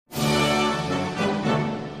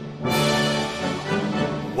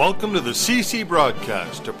Welcome to the CC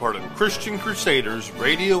Broadcast, a part of Christian Crusaders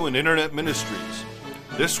Radio and Internet Ministries.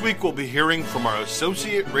 This week we'll be hearing from our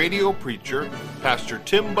associate radio preacher, Pastor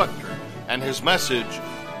Tim Butner, and his message,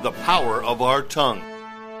 The Power of Our Tongue.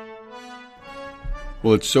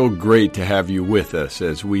 Well, it's so great to have you with us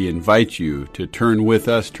as we invite you to turn with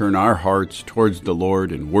us, turn our hearts towards the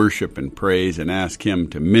Lord in worship and praise, and ask Him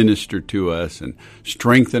to minister to us and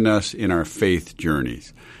strengthen us in our faith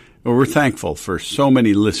journeys. Well, we're thankful for so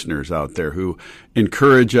many listeners out there who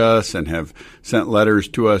encourage us and have sent letters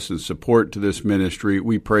to us in support to this ministry.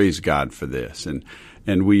 We praise God for this, and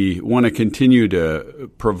we want to continue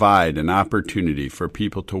to provide an opportunity for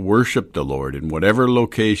people to worship the Lord in whatever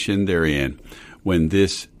location they're in when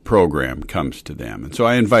this program comes to them. And so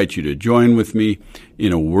I invite you to join with me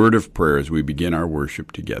in a word of prayer as we begin our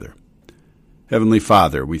worship together. Heavenly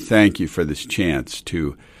Father, we thank you for this chance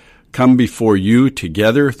to come before you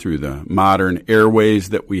together through the modern airways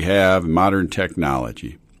that we have, modern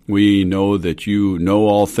technology. We know that you know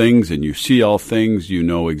all things and you see all things. You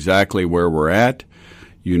know exactly where we're at.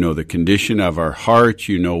 You know the condition of our hearts.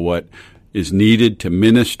 You know what is needed to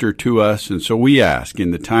minister to us. And so we ask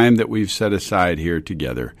in the time that we've set aside here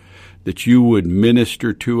together that you would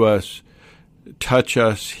minister to us, touch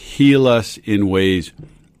us, heal us in ways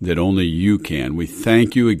that only you can. We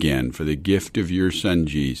thank you again for the gift of your Son,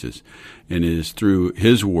 Jesus. And it is through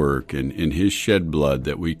his work and in his shed blood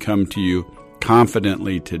that we come to you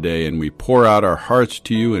confidently today, and we pour out our hearts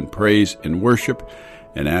to you in praise and worship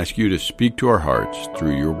and ask you to speak to our hearts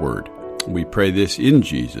through your word. We pray this in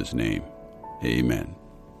Jesus' name. Amen.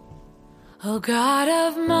 O God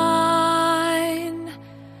of mine,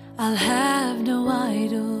 I'll have no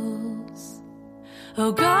idols.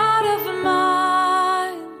 O God of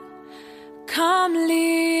mine, come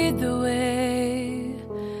lead the way.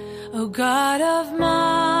 O God of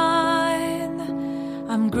mine,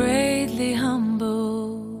 I'm greatly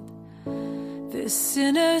humbled. This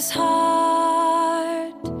sinner's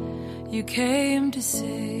heart you came to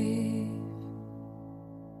save.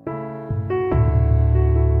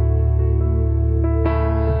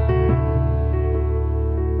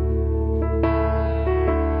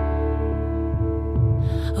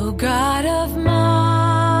 O God of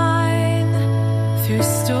mine, through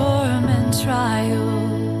storm and trial.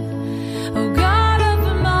 O God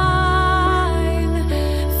of mine,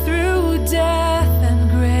 through death and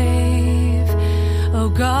grave. O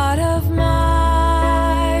God of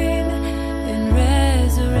mine, in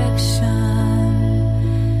resurrection,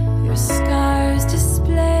 your scars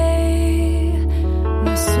display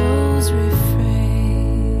my soul's refrain.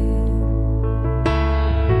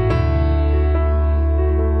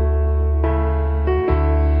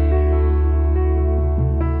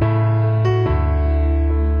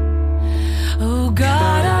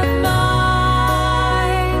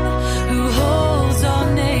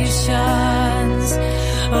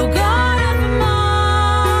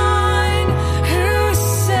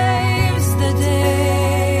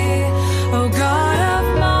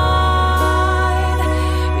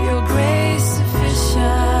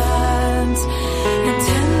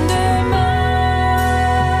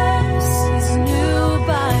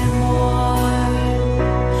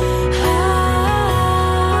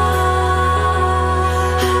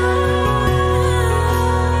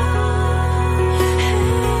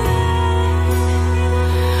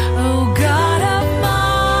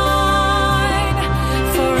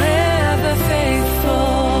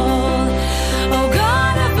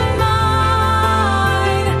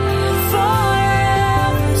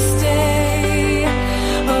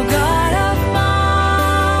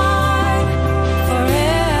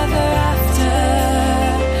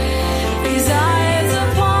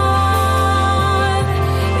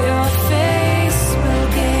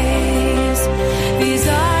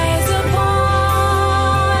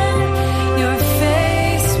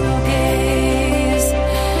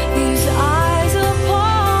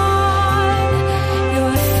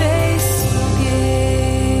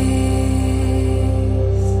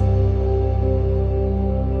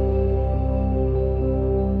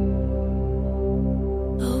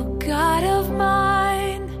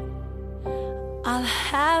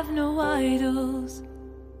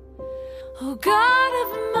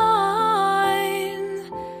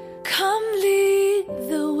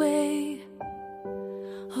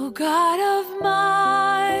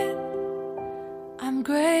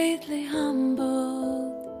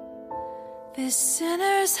 This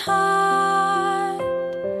sinner's heart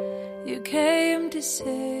you came to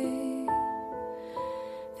save.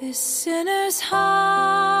 This sinner's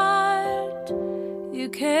heart you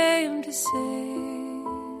came to save.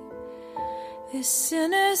 This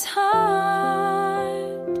sinner's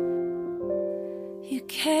heart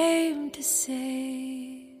came to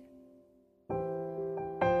save.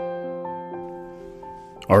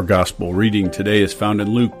 Our gospel reading today is found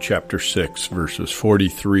in Luke chapter 6, verses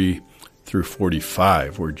 43 through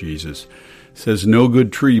 45, where Jesus says, "No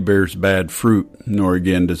good tree bears bad fruit, nor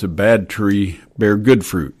again does a bad tree bear good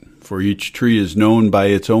fruit. For each tree is known by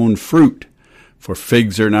its own fruit. For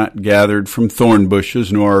figs are not gathered from thorn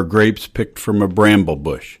bushes, nor are grapes picked from a bramble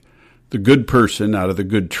bush. The good person out of the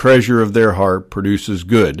good treasure of their heart produces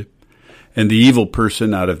good, and the evil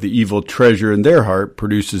person out of the evil treasure in their heart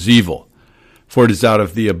produces evil. For it is out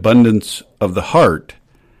of the abundance of the heart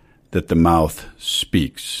that the mouth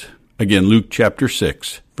speaks." Again, Luke chapter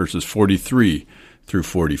 6, verses 43 through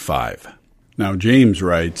 45. Now, James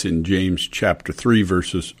writes in James chapter 3,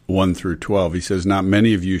 verses 1 through 12, he says, "Not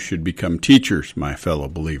many of you should become teachers, my fellow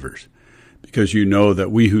believers, because you know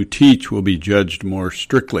that we who teach will be judged more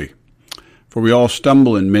strictly. For we all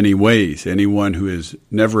stumble in many ways. Anyone who is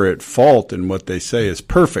never at fault in what they say is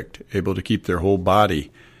perfect, able to keep their whole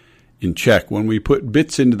body in check. When we put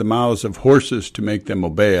bits into the mouths of horses to make them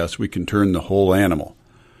obey us, we can turn the whole animal.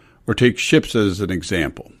 Or take ships as an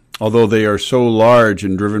example. Although they are so large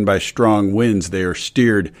and driven by strong winds, they are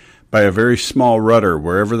steered by a very small rudder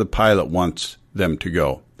wherever the pilot wants them to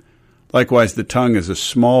go. Likewise, the tongue is a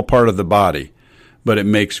small part of the body, but it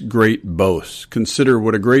makes great boasts. Consider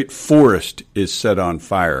what a great forest is set on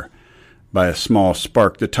fire by a small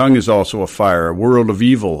spark. The tongue is also a fire, a world of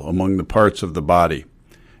evil among the parts of the body.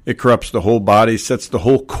 It corrupts the whole body, sets the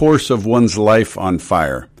whole course of one's life on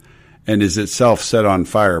fire, and is itself set on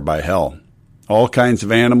fire by hell. All kinds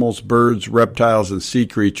of animals, birds, reptiles, and sea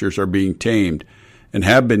creatures are being tamed and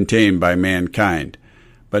have been tamed by mankind.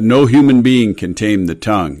 But no human being can tame the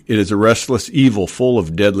tongue. It is a restless evil full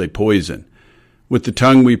of deadly poison. With the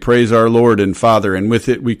tongue we praise our Lord and Father, and with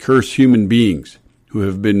it we curse human beings who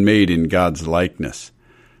have been made in God's likeness.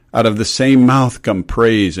 Out of the same mouth come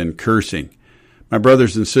praise and cursing. My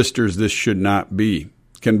brothers and sisters, this should not be.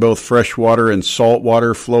 Can both fresh water and salt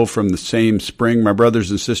water flow from the same spring? My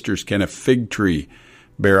brothers and sisters, can a fig tree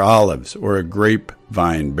bear olives or a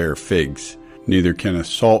grapevine bear figs? Neither can a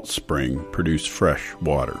salt spring produce fresh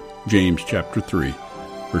water. James chapter 3,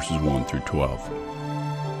 verses 1 through 12.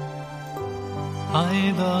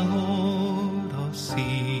 I, the Lord of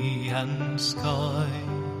sea and sky,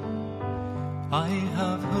 I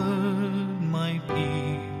have heard my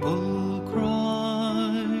people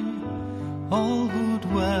cry, all who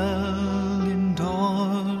dwell in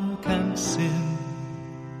dark and sin,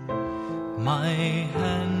 my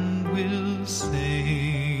hand will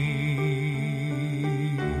save.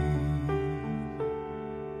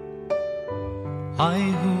 I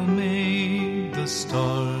who made the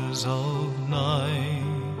stars of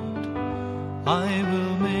night, I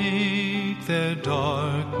will make their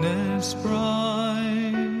darkness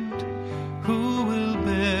bright. Who will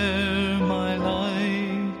bear my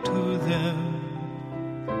light to them?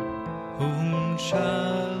 Whom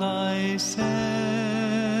shall I send?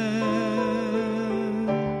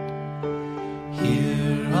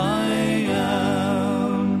 Here I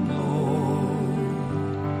am, Lord.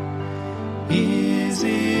 Is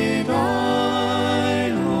it I,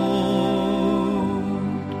 Lord?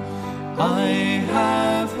 I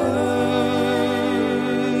have heard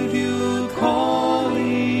you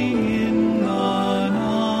calling in the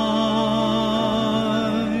night.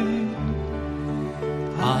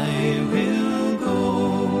 I will go,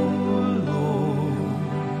 Lord,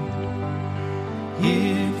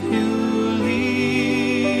 if you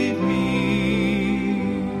lead me.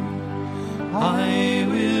 I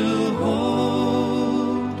will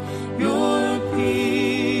hold your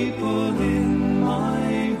people in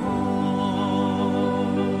my heart.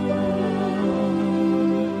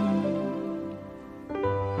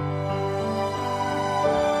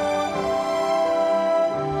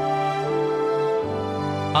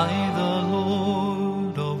 I, the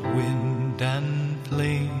Lord of wind and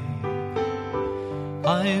flame,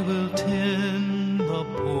 I will tend the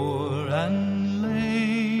poor and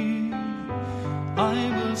lame. I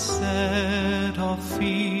will set a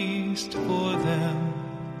feast for them,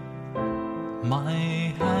 my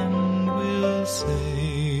hand will save.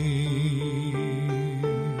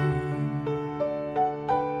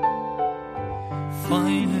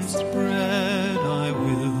 Finest bread I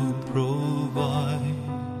will provide,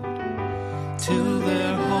 till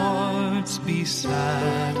their hearts be satisfied.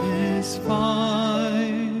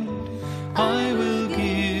 I will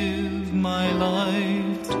give my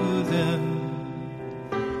life to them.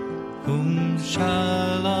 Whom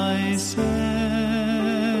shall I send?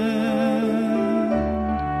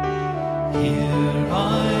 Here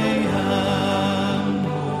I am,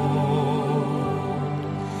 Lord.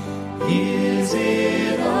 is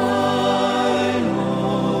it I,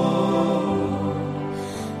 Lord?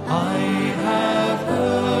 I have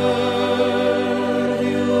heard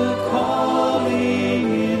you calling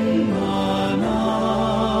in the night.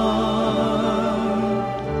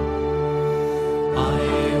 I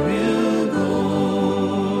will go,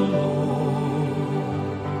 Lord,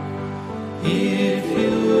 if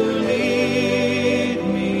you lead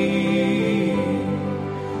me.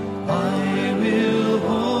 I will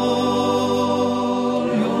hold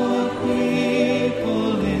your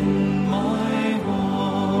people in my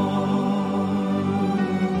heart.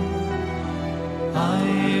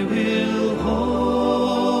 I will hold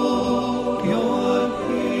your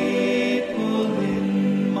people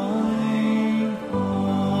in my heart.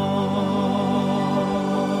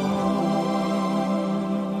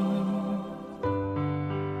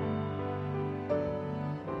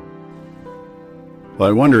 Well,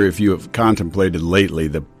 I wonder if you have contemplated lately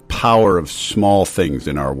the power of small things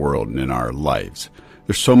in our world and in our lives.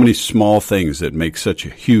 There's so many small things that make such a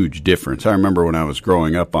huge difference. I remember when I was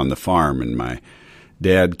growing up on the farm and my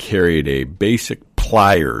dad carried a basic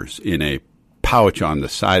pliers in a pouch on the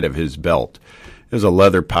side of his belt. It was a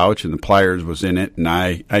leather pouch and the pliers was in it, and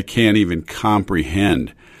I can't even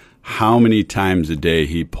comprehend how many times a day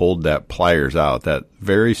he pulled that pliers out, that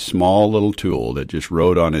very small little tool that just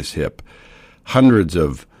rode on his hip. Hundreds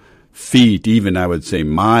of feet, even I would say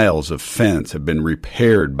miles of fence have been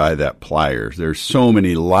repaired by that pliers. There's so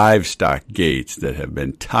many livestock gates that have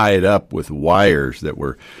been tied up with wires that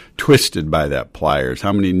were twisted by that pliers.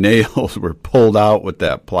 How many nails were pulled out with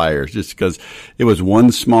that pliers just because it was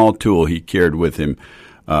one small tool he carried with him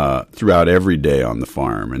throughout every day on the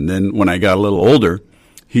farm. And then when I got a little older,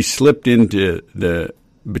 he slipped into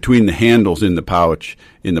between the handles in the pouch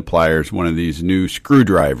in the pliers, one of these new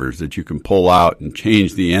screwdrivers that you can pull out and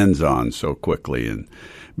change the ends on so quickly. And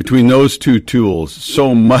between those two tools,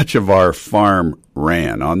 so much of our farm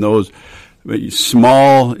ran on those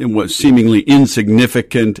small and what seemingly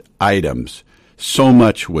insignificant items. So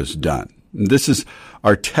much was done. And this is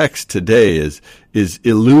our text today is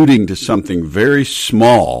alluding to something very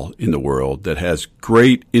small in the world that has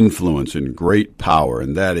great influence and great power,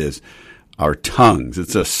 and that is our tongues.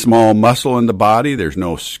 It's a small muscle in the body. There's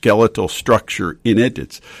no skeletal structure in it.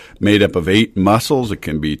 It's made up of 8 muscles. It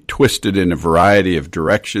can be twisted in a variety of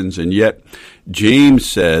directions. And yet, James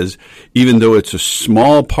says, even though it's a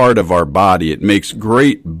small part of our body, it makes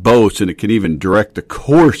great boasts and it can even direct the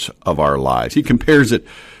course of our lives. He compares it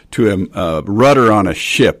to a rudder on a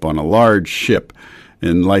ship, on a large ship.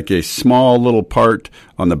 And like a small little part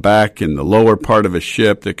on the back in the lower part of a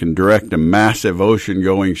ship that can direct a massive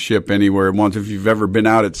ocean-going ship anywhere it wants. If you've ever been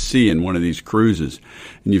out at sea in one of these cruises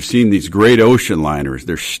and you've seen these great ocean liners,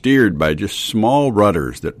 they're steered by just small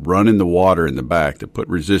rudders that run in the water in the back that put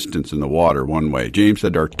resistance in the water one way. James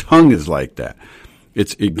said our tongue is like that.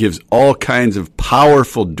 It gives all kinds of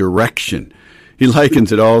powerful direction. He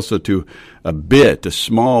likens it also to a bit, a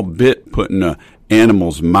small bit put in an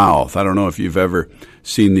animal's mouth. I don't know if you've ever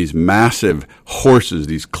seen these massive horses,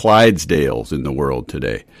 these Clydesdales in the world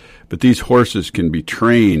today. But these horses can be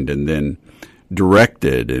trained and then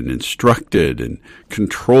directed and instructed and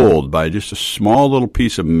controlled by just a small little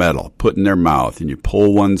piece of metal put in their mouth. And you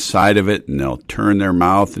pull one side of it and they'll turn their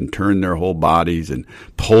mouth and turn their whole bodies, and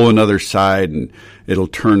pull another side and it'll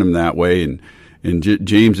turn them that way. And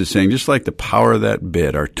James is saying, just like the power of that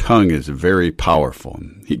bit, our tongue is very powerful.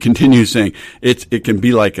 He continues saying, it can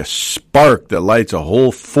be like a spark that lights a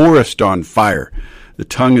whole forest on fire. The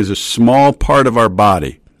tongue is a small part of our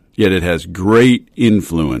body, yet it has great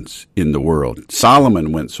influence in the world.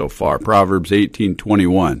 Solomon went so far, Proverbs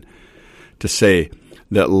 18:21, to say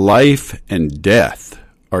that life and death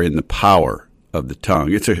are in the power of the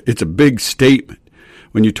tongue. It's a big statement.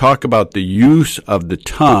 When you talk about the use of the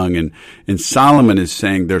tongue, and Solomon is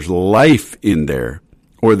saying there's life in there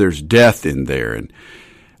or there's death in there. And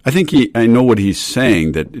I think I know what he's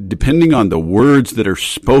saying, that depending on the words that are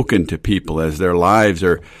spoken to people as their lives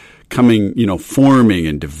are coming, forming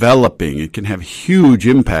and developing, it can have huge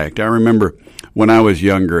impact. I remember when I was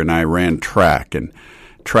younger and I ran track, and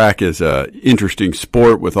track is a interesting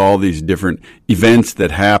sport with all these different events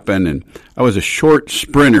that happen. And I was a short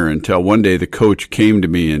sprinter until one day the coach came to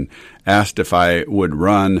me and asked if I would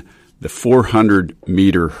run the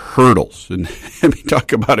 400-meter hurdles. And I mean,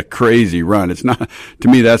 talk about a crazy run. It's not, to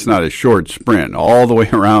me, that's not a short sprint. All the way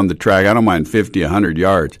around the track, I don't mind 50, 100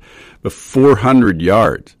 yards, but 400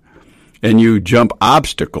 yards. And you jump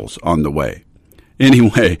obstacles on the way.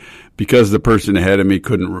 Anyway, because the person ahead of me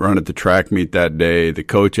couldn't run at the track meet that day, the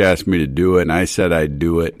coach asked me to do it, and I said I'd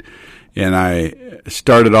do it. And I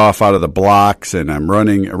started off out of the blocks, and I'm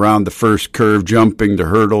running around the first curve, jumping the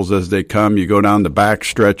hurdles as they come. You go down the back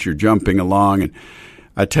stretch, you're jumping along. And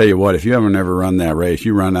I tell you what, if you haven't ever run that race,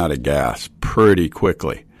 you run out of gas pretty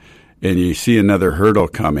quickly. And you see another hurdle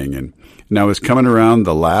coming. And I was coming around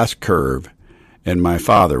the last curve, and my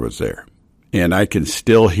father was there. And I can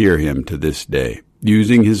still hear him to this day,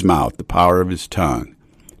 using his mouth, the power of his tongue,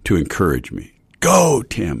 to encourage me. Go,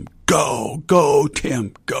 Tim, go, go,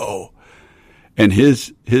 Tim, go. And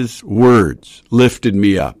his words lifted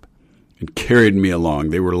me up and carried me along.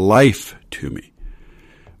 They were life to me.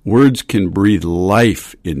 Words can breathe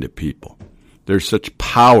life into people. There's such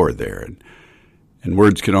power there. And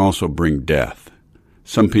words can also bring death.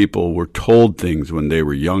 Some people were told things when they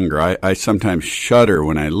were younger. I sometimes shudder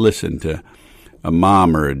when I listen to a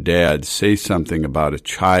mom or a dad say something about a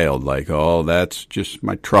child like, oh, that's just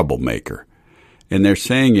my troublemaker. And they're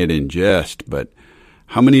saying it in jest, but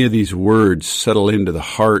how many of these words settle into the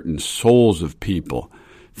heart and souls of people?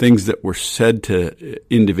 Things that were said to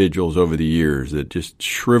individuals over the years that just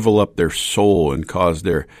shrivel up their soul and cause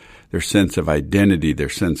their sense of identity, their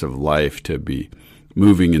sense of life to be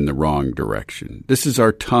moving in the wrong direction. This is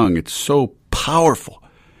our tongue. It's so powerful.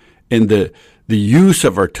 And the use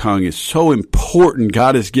of our tongue is so important.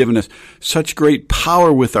 God has given us such great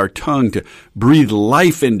power with our tongue to breathe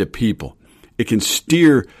life into people. It can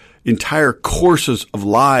steer entire courses of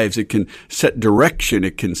lives. It can set direction.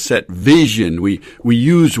 It can set vision. We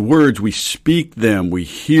use words. We speak them. We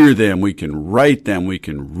hear them. We can write them. We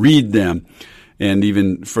can read them. And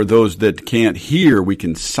even for those that can't hear, we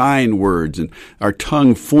can sign words. And our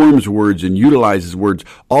tongue forms words and utilizes words.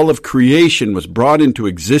 All of creation was brought into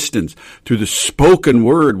existence through the spoken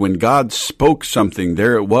word. When God spoke something,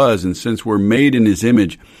 there it was. And since we're made in His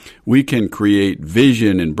image, we can create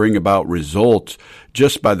vision and bring about results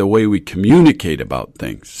just by the way we communicate about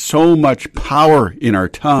things. So much power in our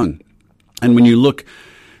tongue. And when you look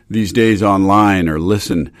these days online or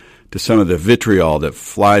listen to some of the vitriol that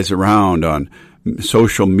flies around on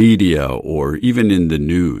social media or even in the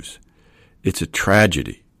news, it's a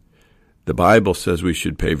tragedy. The Bible says we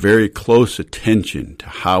should pay very close attention to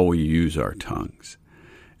how we use our tongues.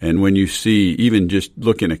 And when you see, even just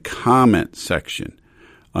look in a comment section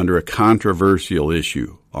under a controversial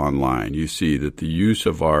issue online, you see that the use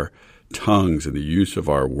of our tongues and the use of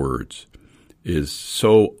our words is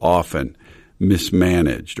so often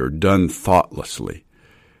mismanaged or done thoughtlessly.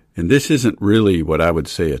 And this isn't really what I would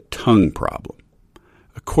say a tongue problem.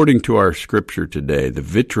 According to our scripture today, the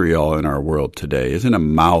vitriol in our world today isn't a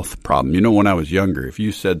mouth problem. You know, when I was younger, if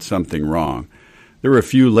you said something wrong, there were a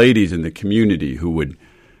few ladies in the community who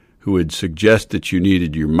would suggest that you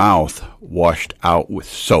needed your mouth washed out with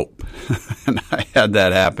soap. And I had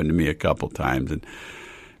that happen to me a couple times. And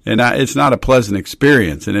it's not a pleasant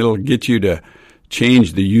experience, and it'll get you to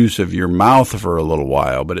change the use of your mouth for a little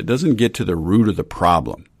while, but it doesn't get to the root of the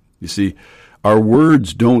problem. You see, our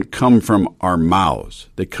words don't come from our mouths.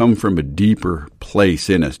 They come from a deeper place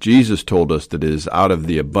in us. Jesus told us that it is out of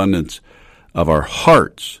the abundance of our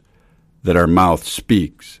hearts that our mouth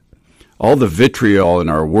speaks. All the vitriol in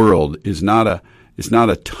our world is not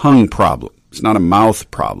a tongue problem. It's not a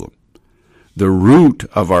mouth problem. The root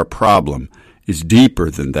of our problem is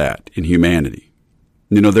deeper than that in humanity.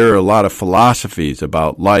 You know, there are a lot of philosophies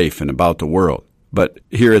about life and about the world. But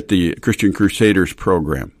here at the Christian Crusaders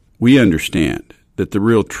program, we understand that the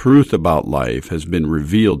real truth about life has been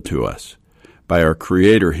revealed to us by our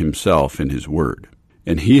Creator Himself in His Word.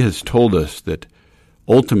 And He has told us that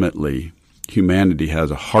ultimately humanity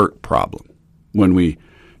has a heart problem. When we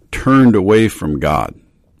turned away from God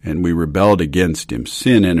and we rebelled against Him,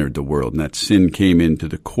 sin entered the world, and that sin came into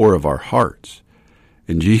the core of our hearts.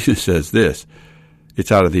 And Jesus says this,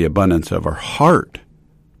 it's out of the abundance of our heart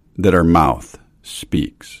that our mouth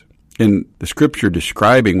speaks. In the scripture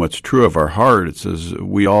describing what's true of our heart, it says,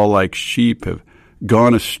 we all like sheep have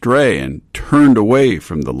gone astray and turned away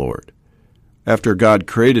from the Lord. After God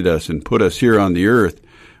created us and put us here on the earth,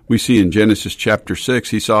 we see in Genesis chapter 6,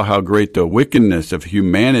 He saw how great the wickedness of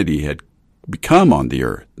humanity had become on the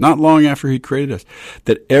earth, not long after He created us,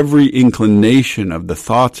 that every inclination of the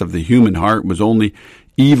thoughts of the human heart was only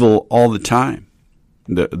evil all the time.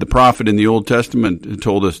 The prophet in the Old Testament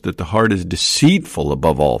told us that the heart is deceitful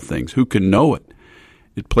above all things. Who can know it?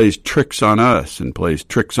 It plays tricks on us and plays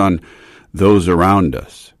tricks on those around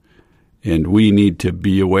us. And we need to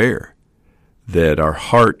be aware that our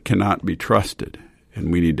heart cannot be trusted.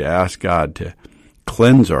 And we need to ask God to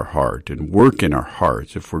cleanse our heart and work in our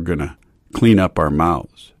hearts if we're going to clean up our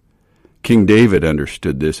mouths. King David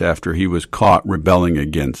understood this after he was caught rebelling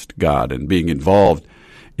against God and being involved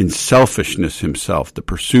in selfishness himself, the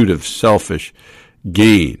pursuit of selfish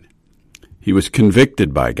gain. He was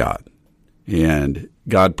convicted by God, and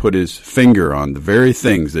God put his finger on the very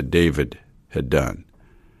things that David had done.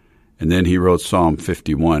 And then he wrote Psalm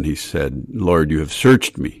 51. He said, Lord, you have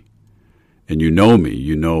searched me, and you know me.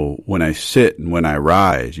 You know when I sit and when I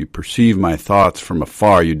rise. You perceive my thoughts from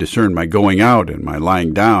afar. You discern my going out and my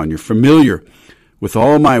lying down. You're familiar with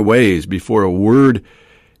all my ways. Before a word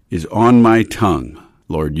is on my tongue,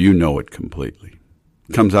 Lord, you know it completely.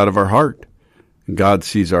 It comes out of our heart. And God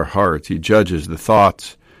sees our hearts. He judges the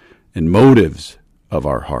thoughts and motives of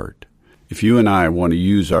our heart. If you and I want to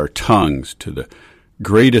use our tongues to the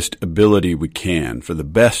greatest ability we can for the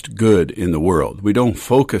best good in the world, we don't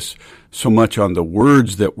focus so much on the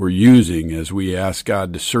words that we're using as we ask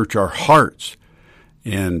God to search our hearts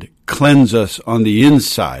and cleanse us on the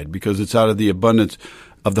inside, because it's out of the abundance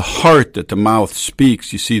of the heart that the mouth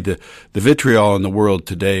speaks. You see the vitriol in the world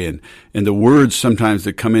today, and the words sometimes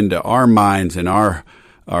that come into our minds and our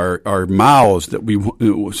mouths that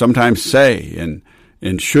we sometimes say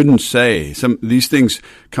and shouldn't say. These things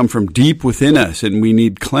come from deep within us, and we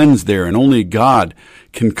need cleanse there, and only God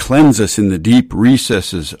can cleanse us in the deep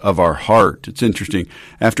recesses of our heart. It's interesting.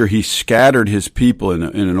 After he scattered his people in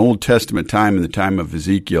an Old Testament time, in the time of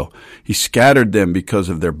Ezekiel, he scattered them because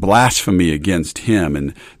of their blasphemy against him,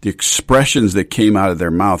 and the expressions that came out of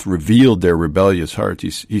their mouth revealed their rebellious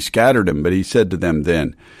hearts. He scattered them, but he said to them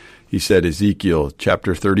then, he said, Ezekiel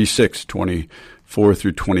chapter 36, 24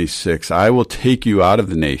 through 26, I will take you out of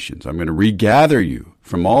the nations. I'm going to regather you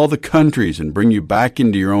from all the countries and bring you back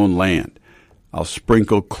into your own land. I'll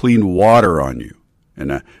sprinkle clean water on you,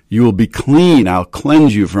 and you will be clean. I'll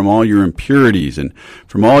cleanse you from all your impurities and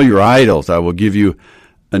from all your idols. I will give you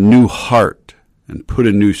a new heart and put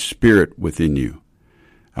a new spirit within you.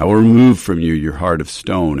 I will remove from you your heart of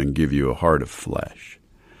stone and give you a heart of flesh.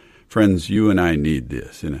 Friends, you and I need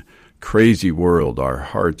this. In a crazy world, our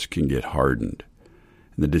hearts can get hardened.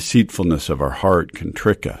 And the deceitfulness of our heart can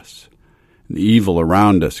trick us. And the evil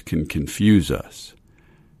around us can confuse us.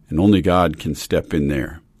 And only God can step in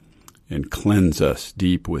there and cleanse us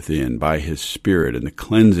deep within by his Spirit, and the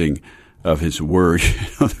cleansing of his word,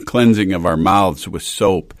 the cleansing of our mouths with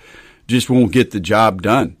soap just won't get the job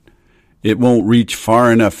done. It won't reach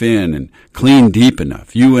far enough in and clean deep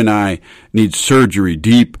enough. You and I need surgery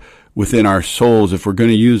deep within our souls if we're going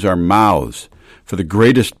to use our mouths for the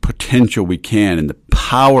greatest potential we can, and the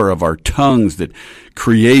power of our tongues that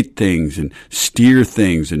create things and steer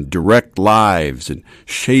things and direct lives and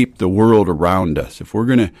shape the world around us. If we're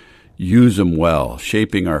going to use them well,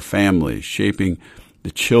 shaping our families, shaping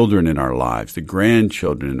the children in our lives, the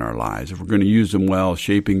grandchildren in our lives, if we're going to use them well,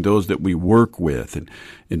 shaping those that we work with,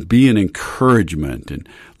 and be an encouragement, and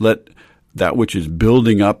let that which is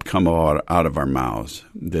building up come out of our mouths,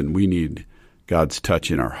 then we need God's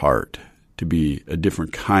touch in our heart to be a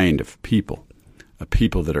different kind of people, a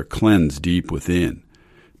people that are cleansed deep within,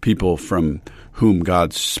 people from whom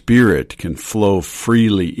God's Spirit can flow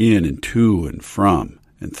freely in and to and from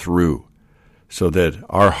and through, so that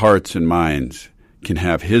our hearts and minds can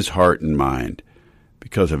have his heart and mind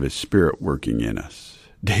because of his Spirit working in us.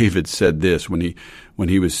 David said this when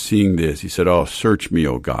he was seeing this. He said, "Oh, search me,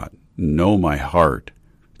 O God, know my heart,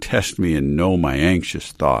 test me and know my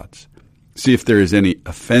anxious thoughts. See if there is any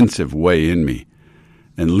offensive way in me,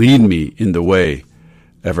 and lead me in the way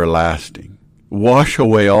everlasting. Wash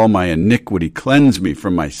away all my iniquity, cleanse me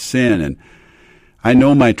from my sin, and I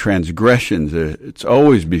know my transgressions. It's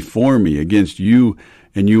always before me. Against you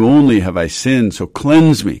and you only have I sinned. So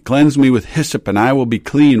cleanse me with hyssop, and I will be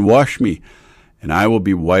clean. Wash me, and I will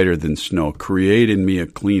be whiter than snow. Create in me a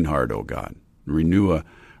clean heart, O God. Renew a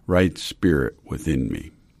right spirit within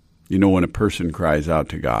me." You know, when a person cries out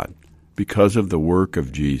to God because of the work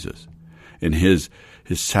of Jesus and his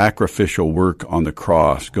sacrificial work on the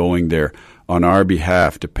cross, going there on our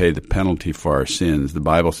behalf to pay the penalty for our sins, the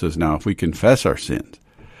Bible says, now if we confess our sins,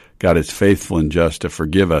 God is faithful and just to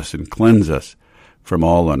forgive us and cleanse us from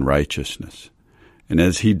all unrighteousness. And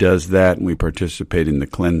as he does that and we participate in the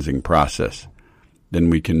cleansing process, then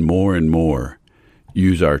we can more and more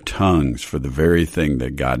use our tongues for the very thing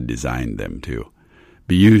that God designed them to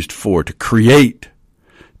be used for, to create,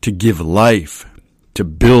 to give life, to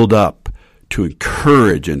build up, to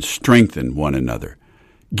encourage and strengthen one another.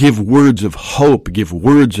 Give words of hope, give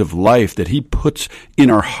words of life that he puts in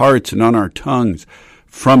our hearts and on our tongues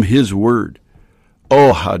from his word.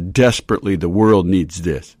 Oh, how desperately the world needs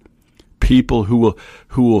this. People who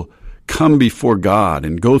will come before God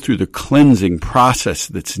and go through the cleansing process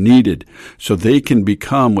that's needed so they can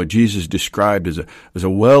become what Jesus described as a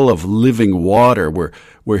well of living water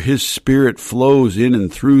where His Spirit flows in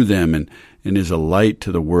and through them and is a light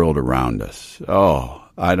to the world around us. Oh,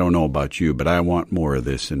 I don't know about you, but I want more of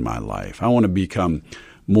this in my life. I want to become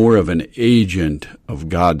more of an agent of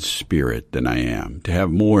God's Spirit than I am, to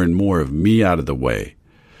have more and more of me out of the way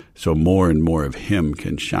so more and more of Him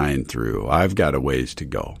can shine through. I've got a ways to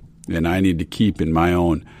go, and I need to keep in my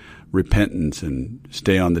own repentance and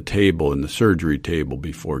stay on the table, in the surgery table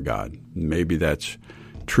before God. Maybe that's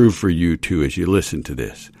true for you too as you listen to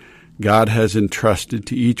this. God has entrusted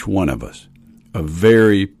to each one of us a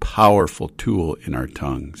very powerful tool in our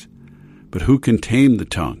tongues. But who can tame the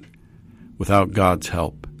tongue without God's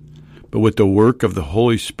help? But with the work of the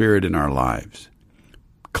Holy Spirit in our lives,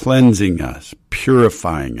 cleansing us,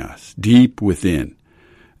 purifying us deep within,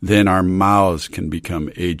 then our mouths can become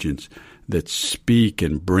agents that speak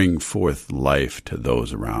and bring forth life to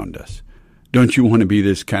those around us. Don't you want to be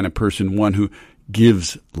this kind of person, one who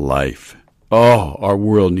gives life? Oh, our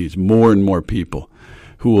world needs more and more people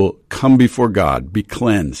who will come before God, be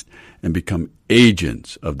cleansed, and become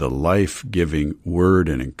agents of the life-giving word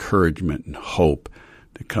and encouragement and hope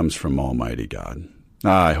that comes from Almighty God.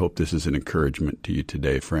 I hope this is an encouragement to you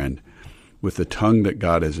today, friend. With the tongue that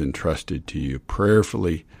God has entrusted to you,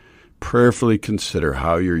 prayerfully consider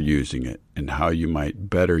how you're using it and how you might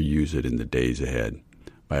better use it in the days ahead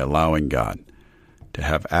by allowing God to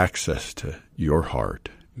have access to your heart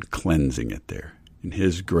and cleansing it there. In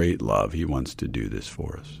His great love, He wants to do this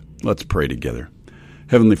for us. Let's pray together.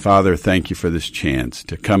 Heavenly Father, thank you for this chance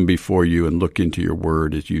to come before you and look into your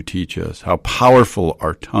word as you teach us how powerful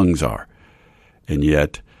our tongues are. And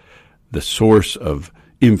yet, the source of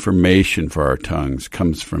information for our tongues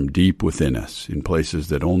comes from deep within us, in places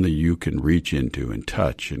that only you can reach into and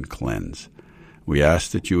touch and cleanse. We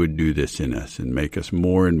ask that you would do this in us and make us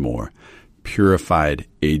more and more purified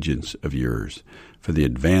agents of yours for the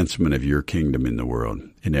advancement of your kingdom in the world,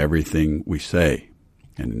 in everything we say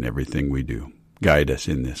and in everything we do. Guide us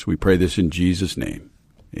in this. We pray this in Jesus' name.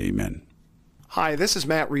 Amen. Hi, this is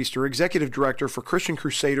Matt Reister, Executive Director for Christian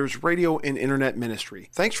Crusaders Radio and Internet Ministry.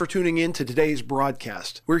 Thanks for tuning in to today's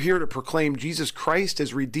broadcast. We're here to proclaim Jesus Christ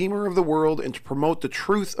as Redeemer of the world and to promote the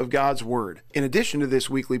truth of God's Word. In addition to this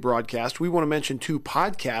weekly broadcast, we want to mention 2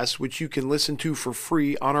 podcasts which you can listen to for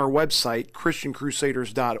free on our website,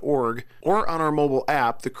 ChristianCrusaders.org, or on our mobile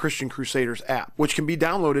app, the Christian Crusaders app, which can be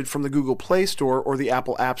downloaded from the Google Play Store or the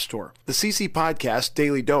Apple App Store. The CC Podcast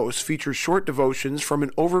Daily Dose features short devotions from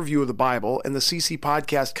an overview of the Bible, and the CC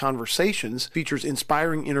Podcast Conversations features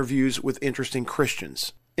inspiring interviews with interesting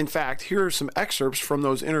Christians. In fact, here are some excerpts from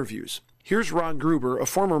those interviews. Here's Ron Gruber, a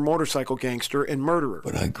former motorcycle gangster and murderer.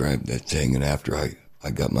 But I grabbed that thing, and after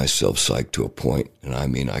I got myself psyched to a point, and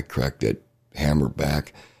I cracked that hammer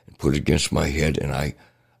back and put it against my head, and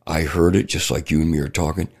I heard it just like you and me are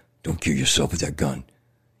talking. Don't kill yourself with that gun.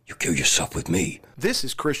 You kill yourself with me. This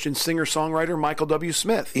is Christian singer-songwriter Michael W.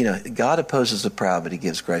 Smith. You know, God opposes the proud, but He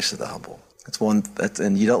gives grace to the humble.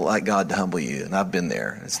 And you don't like God to humble you, and I've been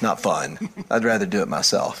there. It's not fun. I'd rather do it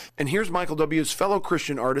myself. And here's Michael W.'s fellow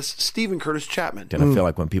Christian artist, Stephen Curtis Chapman. And I feel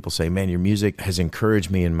like when people say, man, your music has encouraged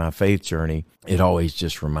me in my faith journey, it always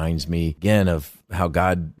just reminds me again of how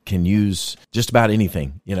God can use just about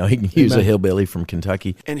anything. You know, He can use a hillbilly from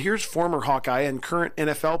Kentucky. And here's former Hawkeye and current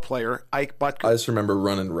NFL player Ike Butker. I just remember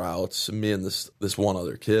running routes. Me and this one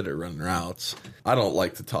other kid are running routes. I don't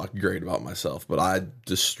like to talk great about myself, but I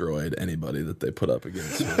destroyed anybody that they put up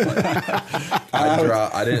against me.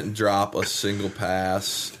 I didn't drop a single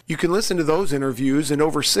pass. You can listen to those interviews and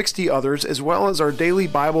over 60 others, as well as our daily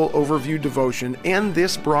Bible overview devotion and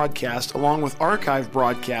this broadcast, along with archive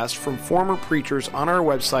broadcasts from former preachers on our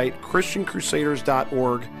website,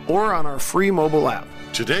 ChristianCrusaders.org, or on our free mobile app.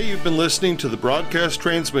 Today you've been listening to the broadcast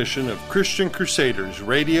transmission of Christian Crusaders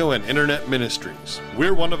Radio and Internet Ministries.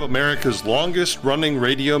 We're one of America's longest-running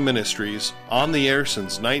radio ministries, on the air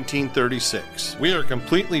since 1936. We are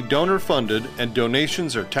completely donor-funded and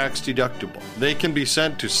donations are tax-deductible. They can be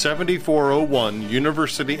sent to 7401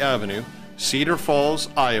 University Avenue, Cedar Falls,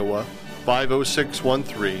 Iowa,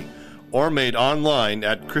 50613, or made online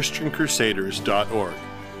at ChristianCrusaders.org.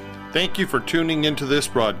 Thank you for tuning into this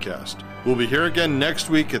broadcast. We'll be here again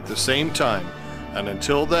next week at the same time, and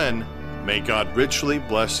until then, may God richly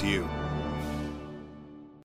bless you.